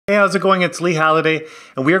how's it going? It's Lee Halliday,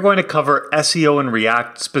 and we are going to cover SEO in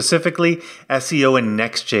React, specifically SEO in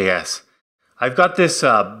Next.js. I've got this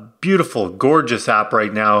beautiful, gorgeous app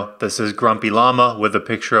right now. This is Grumpy Llama with a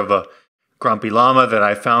picture of a grumpy llama that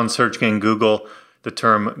I found searching in Google the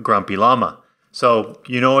term Grumpy Llama. So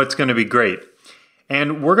you know it's going to be great.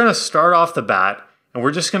 And we're going to start off the bat, and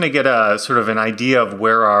we're just going to get a sort of an idea of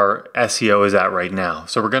where our SEO is at right now.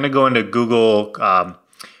 So we're going to go into Google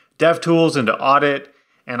DevTools, into Audit,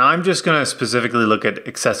 and I'm just going to specifically look at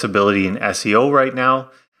accessibility and SEO right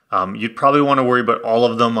now. You'd probably want to worry about all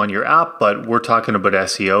of them on your app, but we're talking about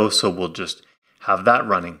SEO, so we'll just have that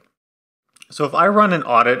running. So if I run an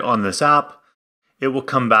audit on this app, it will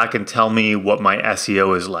come back and tell me what my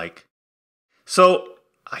SEO is like. So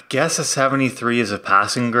I guess a 73 is a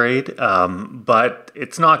passing grade, but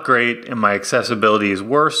it's not great and my accessibility is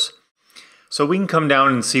worse. So we can come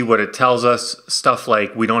down and see what it tells us. Stuff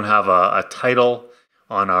like we don't have a title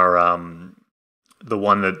on our the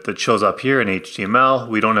one that shows up here in HTML.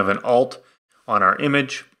 We don't have an alt on our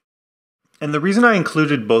image. And the reason I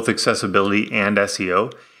included both accessibility and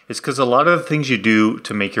SEO is because a lot of the things you do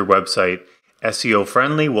to make your website SEO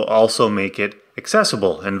friendly will also make it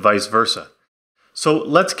accessible and vice versa. So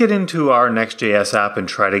let's get into our Next.js app and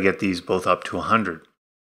try to get these both up to 100.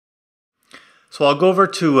 So I'll go over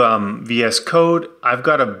to VS Code. I've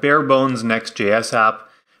got a bare bones Next.js app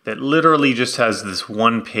that literally just has this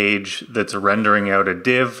one page that's rendering out a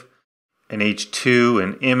div, an H2,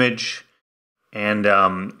 an image, and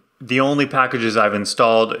the only packages I've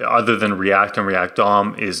installed other than React and React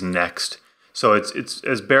DOM is Next. So it's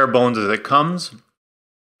as bare bones as it comes.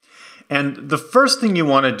 And the first thing you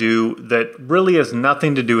want to do that really has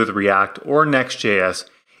nothing to do with React or Next.js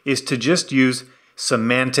is to just use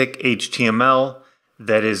Semantic Html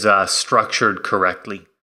that is structured correctly.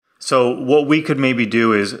 So what we could maybe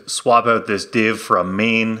do is swap out this div for a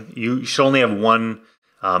main. You should only have one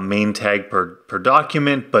main tag per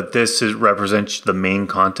document, but this represents the main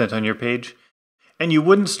content on your page. And you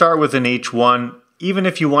wouldn't start with an H1. Even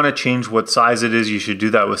if you want to change what size it is, you should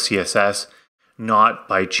do that with CSS, not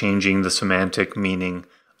by changing the semantic meaning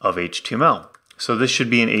of HTML. So this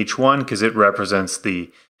should be an H1 because it represents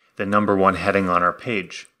the number one heading on our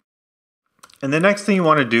page. And the next thing you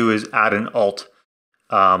want to do is add an alt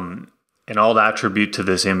attribute to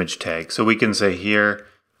this image tag. So we can say here,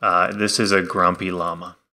 this is a grumpy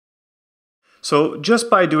llama. So just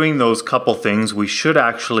by doing those couple things, we should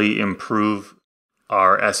actually improve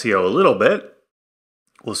our SEO a little bit.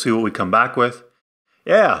 We'll see what we come back with.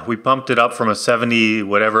 Yeah, we pumped it up from a 70,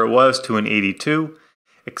 whatever it was, to an 82.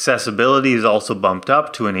 Accessibility is also bumped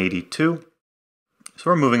up to an 82. So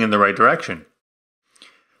we're moving in the right direction.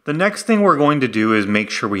 The next thing we're going to do is make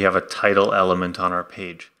sure we have a title element on our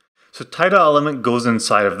page. So title element goes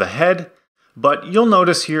inside of the head, but you'll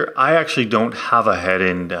notice here I actually don't have a head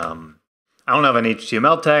in, I don't have an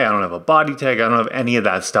HTML tag, I don't have a body tag, I don't have any of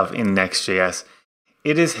that stuff in Next.js.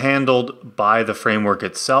 It is handled by the framework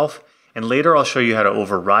itself, and later I'll show you how to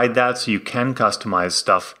override that so you can customize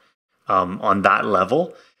stuff on that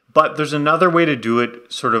level. But there's another way to do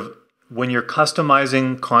it sort of when you're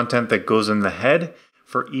customizing content that goes in the head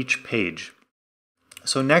for each page.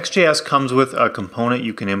 So Next.js comes with a component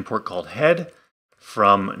you can import called head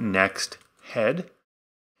from Next head.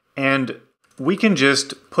 And we can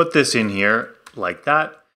just put this in here like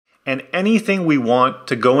that. And anything we want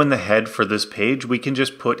to go in the head for this page, we can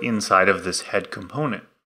just put inside of this head component.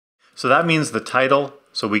 So that means the title.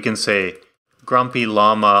 So we can say Grumpy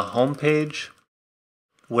Llama homepage,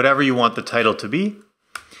 whatever you want the title to be,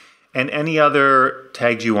 and any other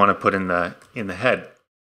tags you want to put in the head.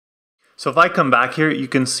 So if I come back here, you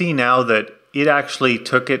can see now that it actually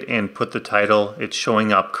took it and put the title. It's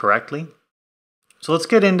showing up correctly. So let's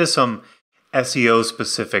get into some SEO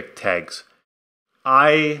specific tags.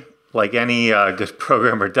 I, like any good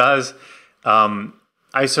programmer does,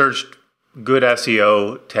 I searched good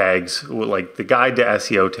SEO tags, like the guide to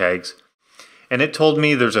SEO tags, and it told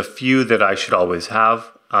me there's a few that I should always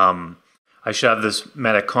have. I should have this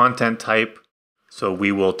meta content type, so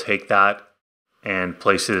we will take that and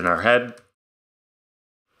place it in our head.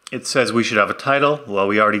 It says we should have a title. Well,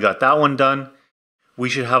 we already got that one done. We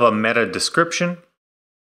should have a meta description.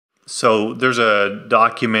 So there's a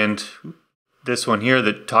document, this one here,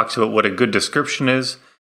 that talks about what a good description is.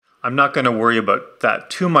 I'm not going to worry about that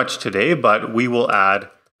too much today, but we will add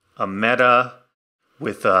a meta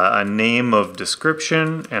with a name of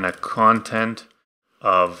description and a content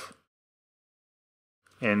of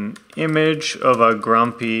an image of a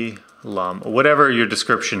grumpy llama. Whatever your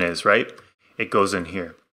description is, right? It goes in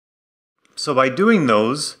here. So by doing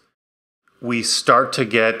those, we start to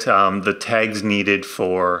get the tags needed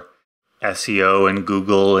for SEO and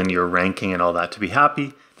Google and your ranking and all that to be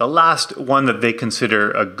happy. The last one that they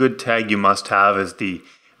consider a good tag you must have is the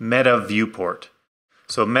Meta Viewport.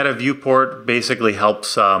 So Meta Viewport basically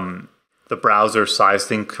helps the browser size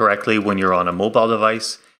things correctly when you're on a mobile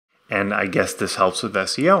device. And I guess this helps with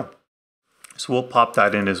SEO. So we'll pop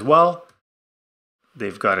that in as well.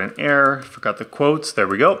 They've got an error, forgot the quotes, there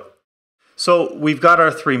we go. So we've got our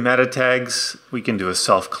 3 meta tags. We can do a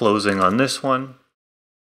self-closing on this one.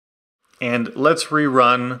 And let's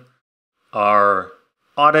rerun our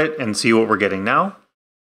audit and see what we're getting now.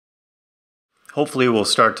 Hopefully we'll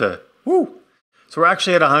start to, woo! So we're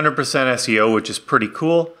actually at 100% SEO, which is pretty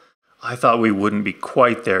cool. I thought we wouldn't be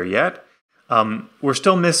quite there yet. We're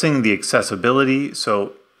still missing the accessibility,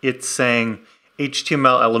 so it's saying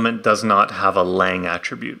HTML element does not have a lang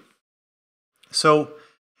attribute. So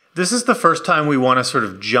this is the first time we want to sort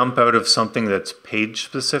of jump out of something that's page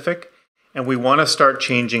specific, and we want to start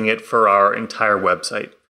changing it for our entire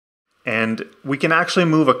website. And we can actually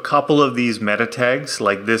move a couple of these meta tags,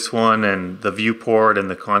 like this one and the viewport and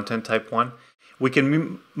the content type one. We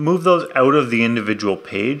can move those out of the individual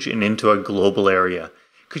page and into a global area,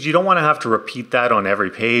 because you don't want to have to repeat that on every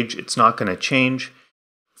page. It's not going to change.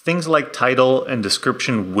 Things like title and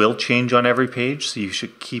description will change on every page, so you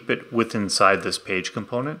should keep it inside this page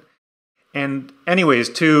component. And anyways,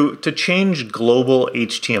 to change global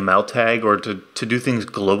HTML tag or to do things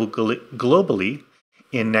globally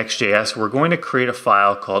in Next.js, we're going to create a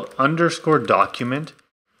file called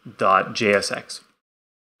 _document.jsx.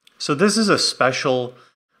 So this is a special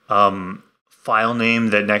file name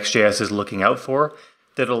that Next.js is looking out for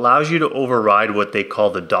that allows you to override what they call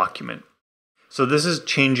the document. So this is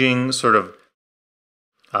changing sort of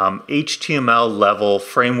HTML level,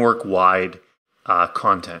 framework-wide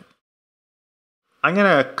content. I'm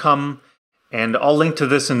going to come, and I'll link to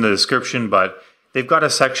this in the description, but they've got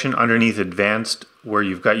a section underneath Advanced where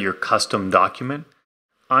you've got your custom document.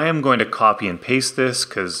 I am going to copy and paste this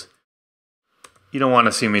because you don't want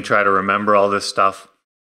to see me try to remember all this stuff.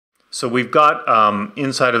 So we've got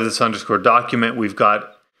inside of this _document, we've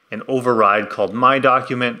got an override called my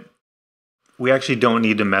document. We actually don't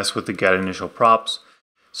need to mess with the get initial props.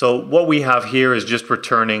 So what we have here is just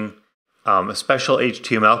returning a special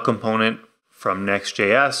HTML component from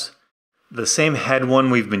Next.js. The same head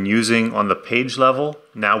one we've been using on the page level.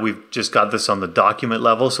 Now we've just got this on the document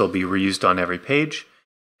level, so it'll be reused on every page.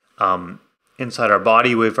 Inside our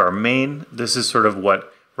body, we have our main. This is sort of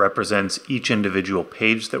what represents each individual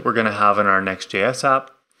page that we're going to have in our Next.js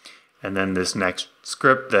app. And then this next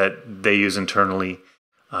script that they use internally,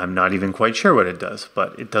 I'm not even quite sure what it does,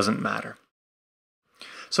 but it doesn't matter.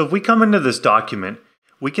 So if we come into this document,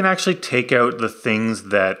 we can actually take out the things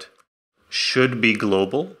that should be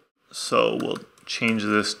global. So we'll change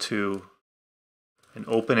this to an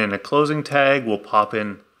open and a closing tag. We'll pop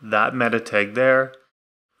in that meta tag there.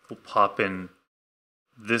 We'll pop in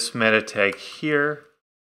this meta tag here.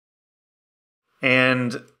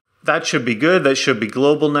 And that should be good. That should be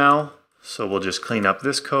global now. So we'll just clean up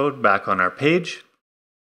this code back on our page.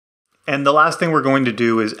 And the last thing we're going to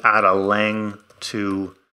do is add a lang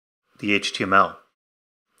to the HTML.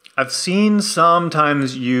 I've seen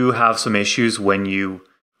sometimes you have some issues when you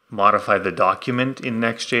modify the document in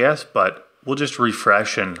Next.js, but we'll just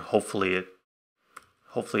refresh and hopefully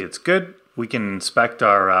it's good. We can inspect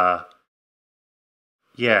our,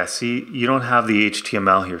 yeah, see, you don't have the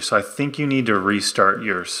HTML here, so I think you need to restart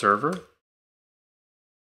your server.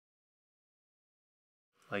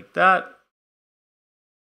 Like that.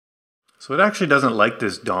 So it actually doesn't like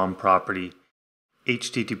this DOM property,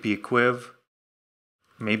 HTTP equiv.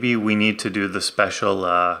 Maybe we need to do the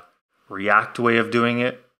special React way of doing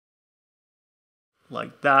it.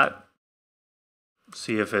 Like that.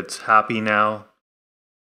 See if it's happy now.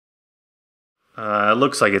 It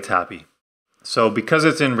looks like it's happy. So because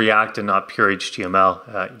it's in React and not pure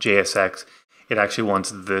HTML, JSX, it actually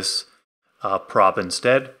wants this prop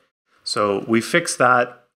instead. So we fixed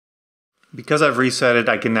that. Because I've reset it,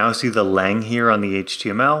 I can now see the lang here on the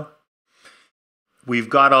HTML. We've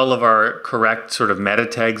got all of our correct sort of meta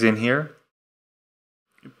tags in here.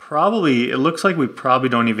 It looks like we probably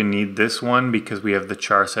don't even need this one because we have the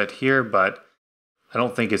char set here, but I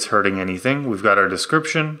don't think it's hurting anything. We've got our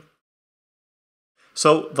description.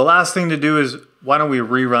 So the last thing to do is, why don't we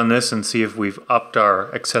rerun this and see if we've upped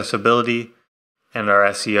our accessibility and our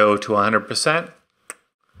SEO to 100%.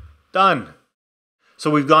 Done. So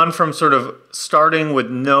we've gone from sort of starting with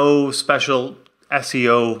no special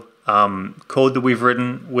SEO code that we've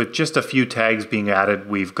written, with just a few tags being added.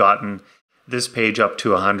 We've gotten this page up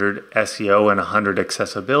to 100 SEO and 100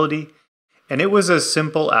 accessibility. And it was as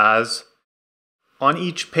simple as, on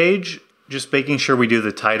each page, just making sure we do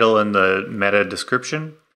the title and the meta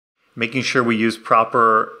description, making sure we use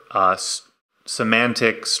proper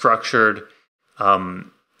semantic structured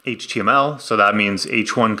HTML. So that means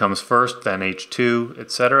H1 comes first, then H2,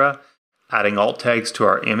 etc. Adding alt tags to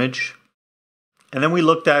our image. And then we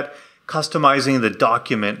looked at customizing the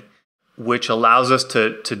document, which allows us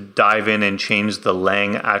to dive in and change the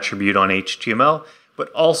lang attribute on HTML, but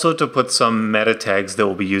also to put some meta tags that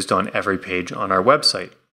will be used on every page on our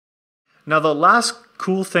website. Now, the last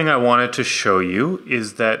cool thing I wanted to show you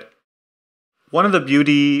is that one of the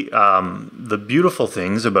beautiful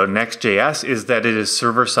things about Next.js is that it is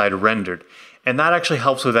server-side rendered. And that actually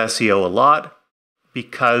helps with SEO a lot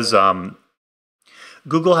because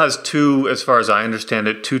Google has two, as far as I understand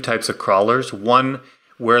it, two types of crawlers. One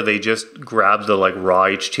where they just grab the raw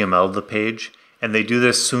HTML of the page, and they do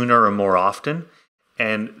this sooner or more often.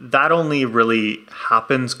 And that only really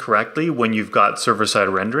happens correctly when you've got server-side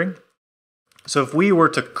rendering. So if we were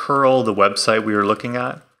to curl the website we were looking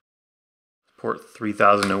at, port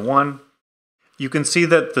 3001, you can see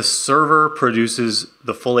that the server produces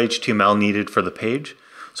the full HTML needed for the page.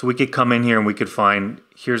 So we could come in here and we could find,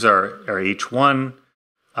 here's our H1.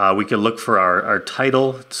 We could look for our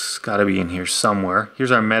title. It's got to be in here somewhere.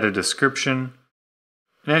 Here's our meta description.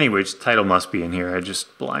 And anyway, title must be in here. I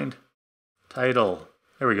just blind. Title.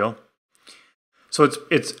 There we go. So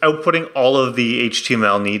it's outputting all of the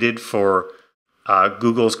HTML needed for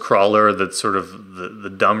Google's crawler, that's sort of the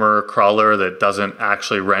dumber crawler that doesn't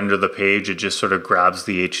actually render the page. It just sort of grabs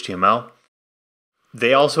the HTML.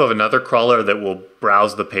 They also have another crawler that will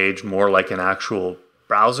browse the page more like an actual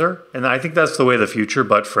browser. And I think that's the way of the future.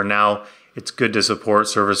 But for now, it's good to support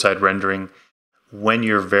server-side rendering when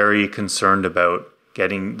you're very concerned about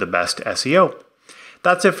getting the best SEO.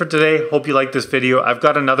 That's it for today. Hope you liked this video. I've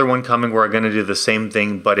got another one coming where I'm going to do the same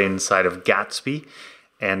thing, but inside of Gatsby.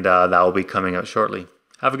 And that will be coming out shortly.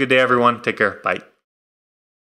 Have a good day, everyone. Take care. Bye.